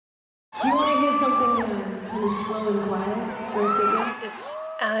Do you want to hear something kind of slow and quiet for a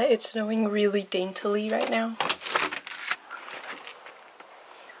second? It's snowing really daintily right now.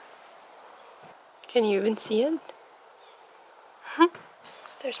 Can you even see it?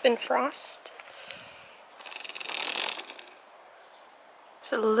 There's been frost.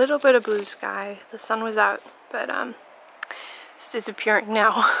 There's a little bit of blue sky. The sun was out, but it's disappearing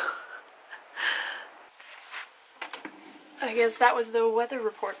now. I guess that was the weather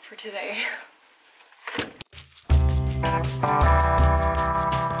report for today.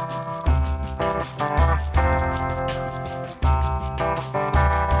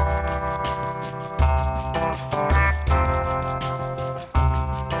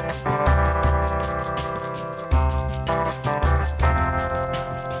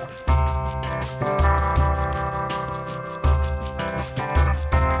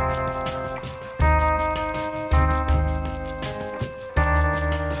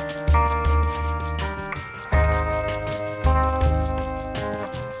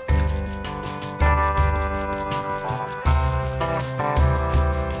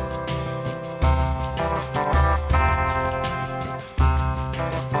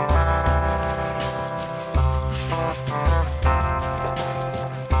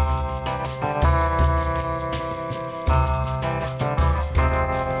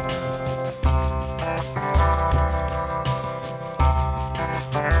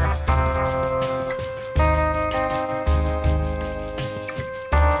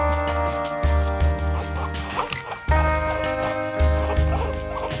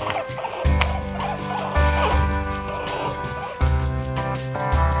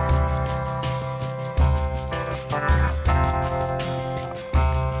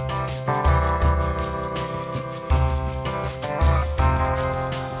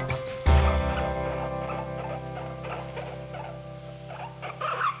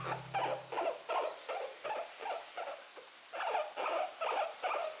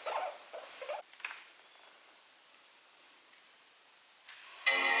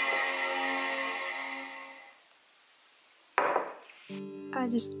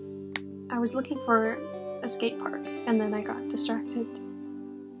 I was looking for a skate park, and then I got distracted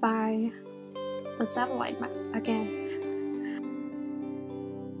by the satellite map again.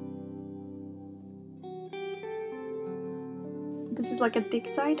 This is like a dig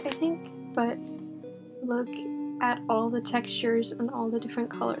site, I think, but look at all the textures and all the different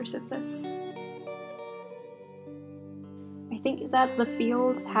colors of this. I think that the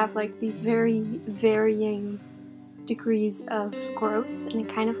fields have like these very varying degrees of growth, and it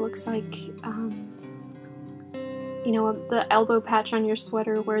kind of looks like you know, the elbow patch on your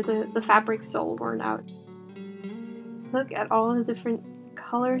sweater where the fabric's all worn out. Look at all the different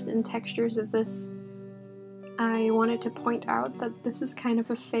colors and textures of this. I wanted to point out that this is kind of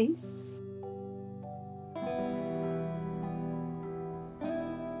a face.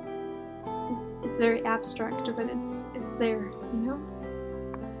 It's very abstract, but it's there, you know?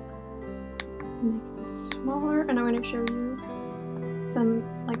 Make this smaller, and I'm going to show you some,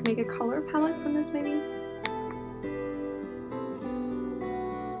 like, make a color palette from this maybe.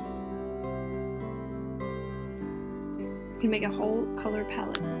 You can make a whole color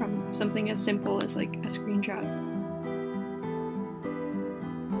palette from something as simple as like a screenshot.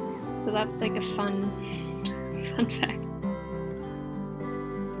 So that's like a fun fact.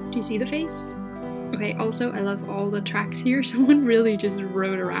 Do you see the face? Okay, also I love all the tracks here. Someone really just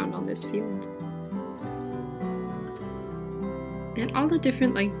rode around on this field. And all the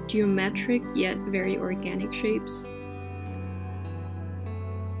different like geometric yet very organic shapes.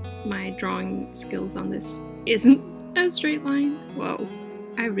 My drawing skills on this isn't a straight line. Whoa,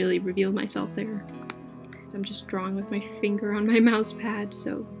 I really revealed myself there. I'm just drawing with my finger on my mouse pad,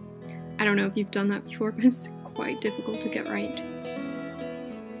 so I don't know if you've done that before, but it's quite difficult to get right.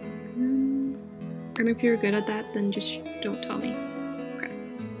 And if you're good at that, then just don't tell me. Okay.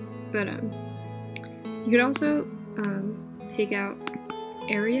 But you could also pick out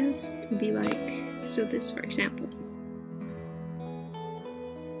areas and be like, so this for example.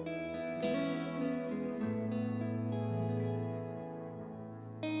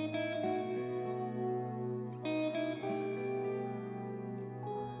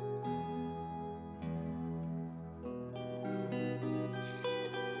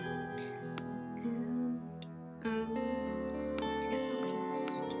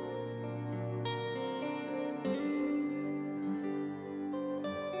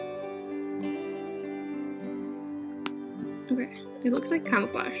 Okay, it looks like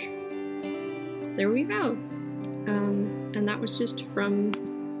camouflage. There we go. And that was just from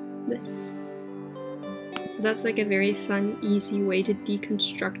this. So So that's like a very fun, easy way to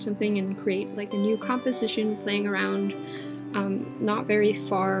deconstruct something and create like a new composition, playing around, not very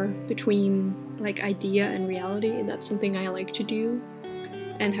far between like idea and reality. And that's something I like to do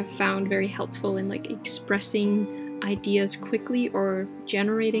and have found very helpful in like expressing ideas quickly or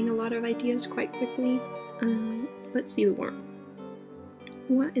generating a lot of ideas quite quickly. Let's see the worm.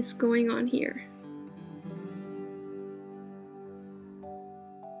 What is going on here?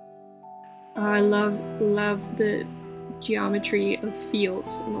 I love the geometry of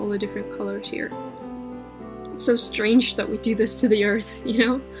fields and all the different colors here. It's so strange that we do this to the earth, you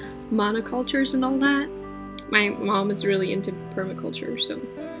know? Monocultures and all that. My mom is really into permaculture, so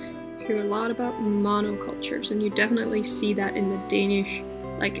I hear a lot about monocultures, and you definitely see that in the Danish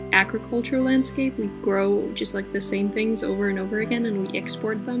like agricultural landscape. We grow just like the same things over and over again and we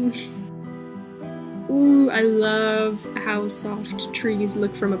export them. Ooh, I love how soft trees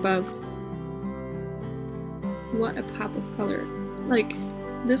look from above. What a pop of color. Like,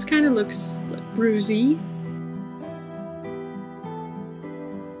 this kind of looks like bruisey.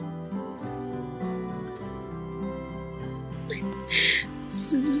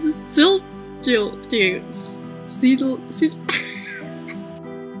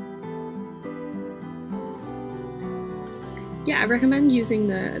 Yeah, I recommend using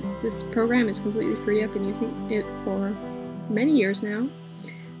this program. Is completely free. I've been using it for many years now,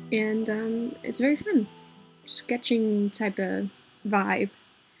 and it's very fun. Sketching type of vibe.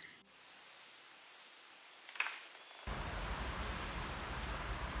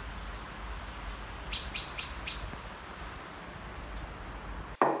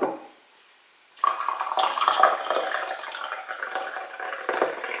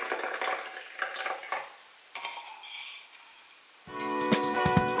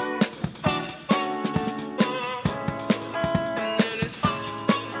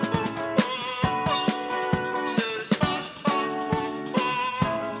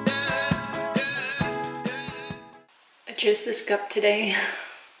 Chose this cup today,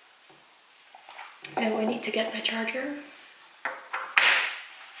 and we need to get my charger.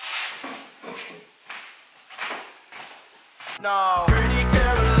 No. Pretty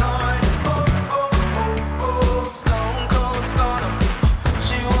Caroline, oh, oh, oh, oh, stone cold stunner.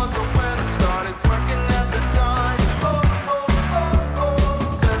 She was a winner, started working at the dine. Oh, oh, oh, oh,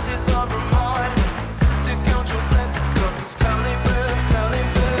 serves you some reminder to count your blessings, 'cause it's telling fair.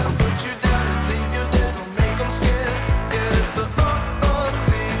 I'll put you down and leave you there, don't make them scared. Yeah, it's the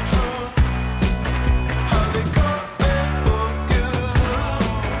ugly truth, how they coming for you.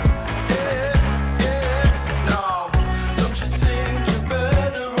 Yeah, yeah, no. Don't you think you're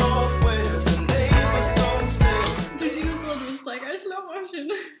better off where the neighbors don't stay? Det er så, du strikker i slow motion.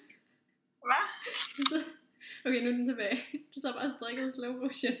 Hvad? Okay, nu er den tilbage. Du så bare strikket i slow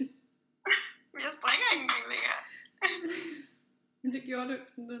motion. Men jeg strikker ikke engang længere. Men det gjorde du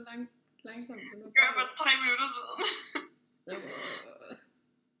langsomt. Det gør jeg for 3 minutter siden.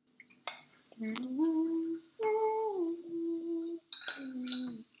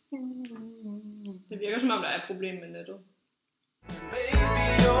 Det virker som om der er et problem med nettet. Baby,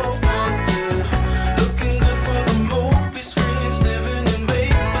 you're wanted, looking good for the movie screens, living in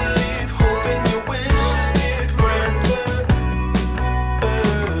make-believe, hoping your wishes get granted.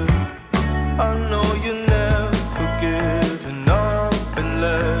 I know you never giving up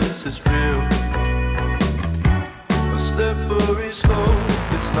unless it's real. A slippery slope,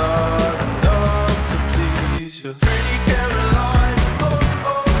 it's not enough to please you. Pretty Caroline,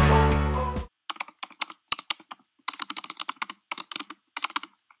 oh, oh, oh, oh.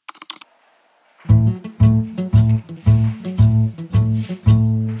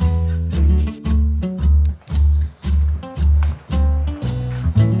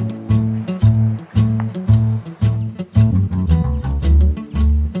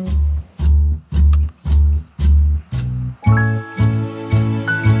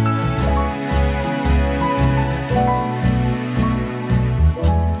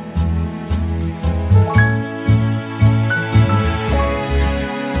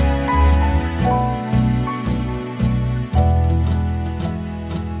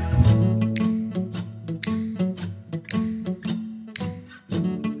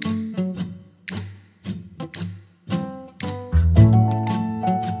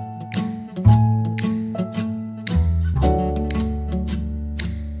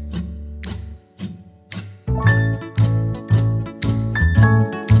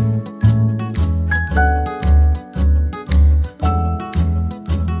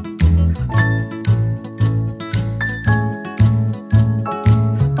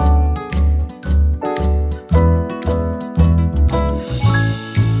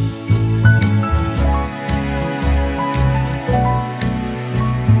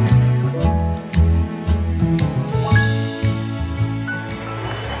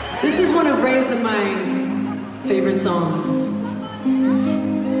 Ways are my favorite songs.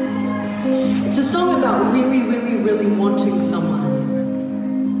 It's a song about really, really, really wanting someone.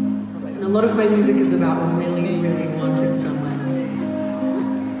 And a lot of my music is about really, really wanting someone.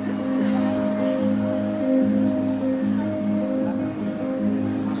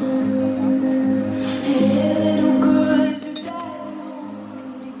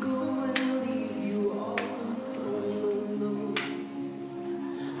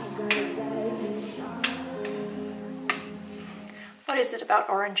 What is it about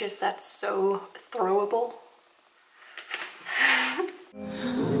oranges that's so throwable?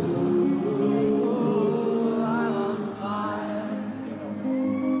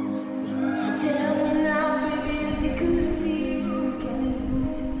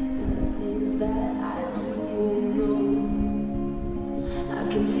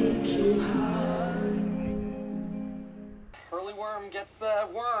 Early worm gets the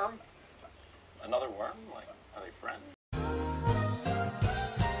worm. Another worm? Like, are they friends?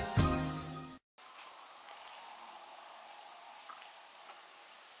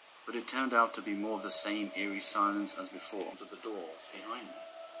 But it turned out to be more of the same eerie silence as before, to the doors behind me.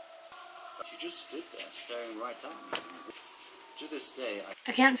 She just stood there, staring right at me. To this day,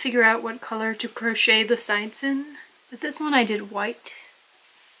 I can't figure out what color to crochet the sides in. With this one I did white.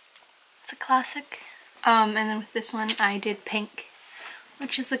 It's a classic. And then with this one I did pink,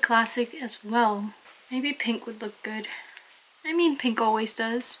 which is a classic as well. Maybe pink would look good. I mean, pink always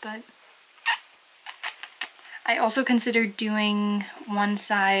does, but I also considered doing one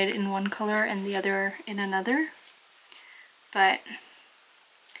side in one color and the other in another, but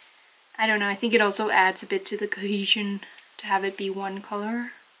I don't know, I think it also adds a bit to the cohesion to have it be one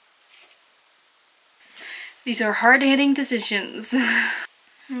color. These are hard-hitting decisions.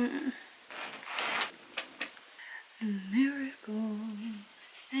 Miracle,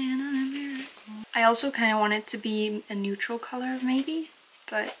 Santa miracle. I also kind of want it to be a neutral color maybe,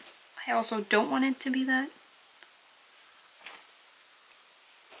 but I also don't want it to be that.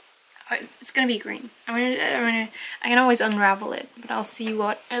 It's gonna be green. I can always unravel it, but I'll see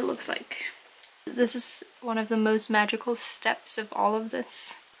what it looks like. This is one of the most magical steps of all of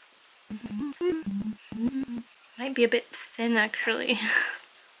this. Might be a bit thin actually.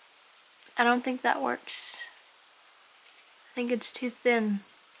 I don't think that works. I think it's too thin.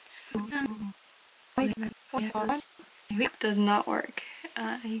 It does not work.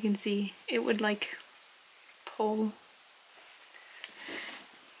 You can see it would like pull.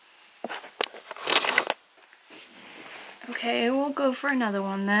 Okay, we'll go for another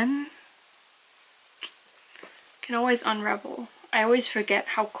one then. Can always unravel. I always forget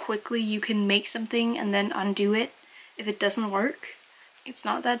how quickly you can make something and then undo it if it doesn't work. It's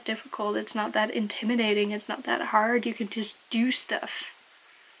not that difficult, it's not that intimidating, it's not that hard, you can just do stuff.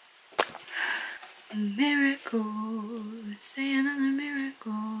 Miracle, say another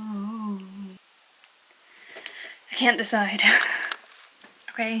miracle. I can't decide.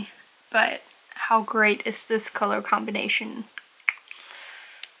 Okay, but how great is this color combination?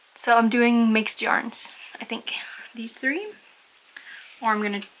 So I'm doing mixed yarns, I think. These three, or I'm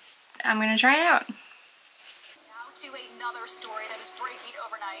gonna try it out. Now to another story that is breaking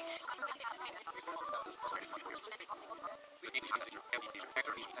overnight.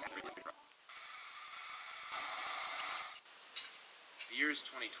 the year is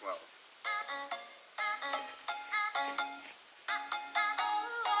 2012.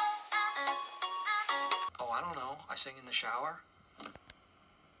 Oh, I don't know. I sing in the shower.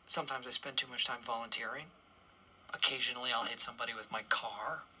 Sometimes I spend too much time volunteering. Occasionally I'll hit somebody with my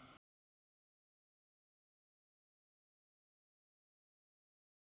car.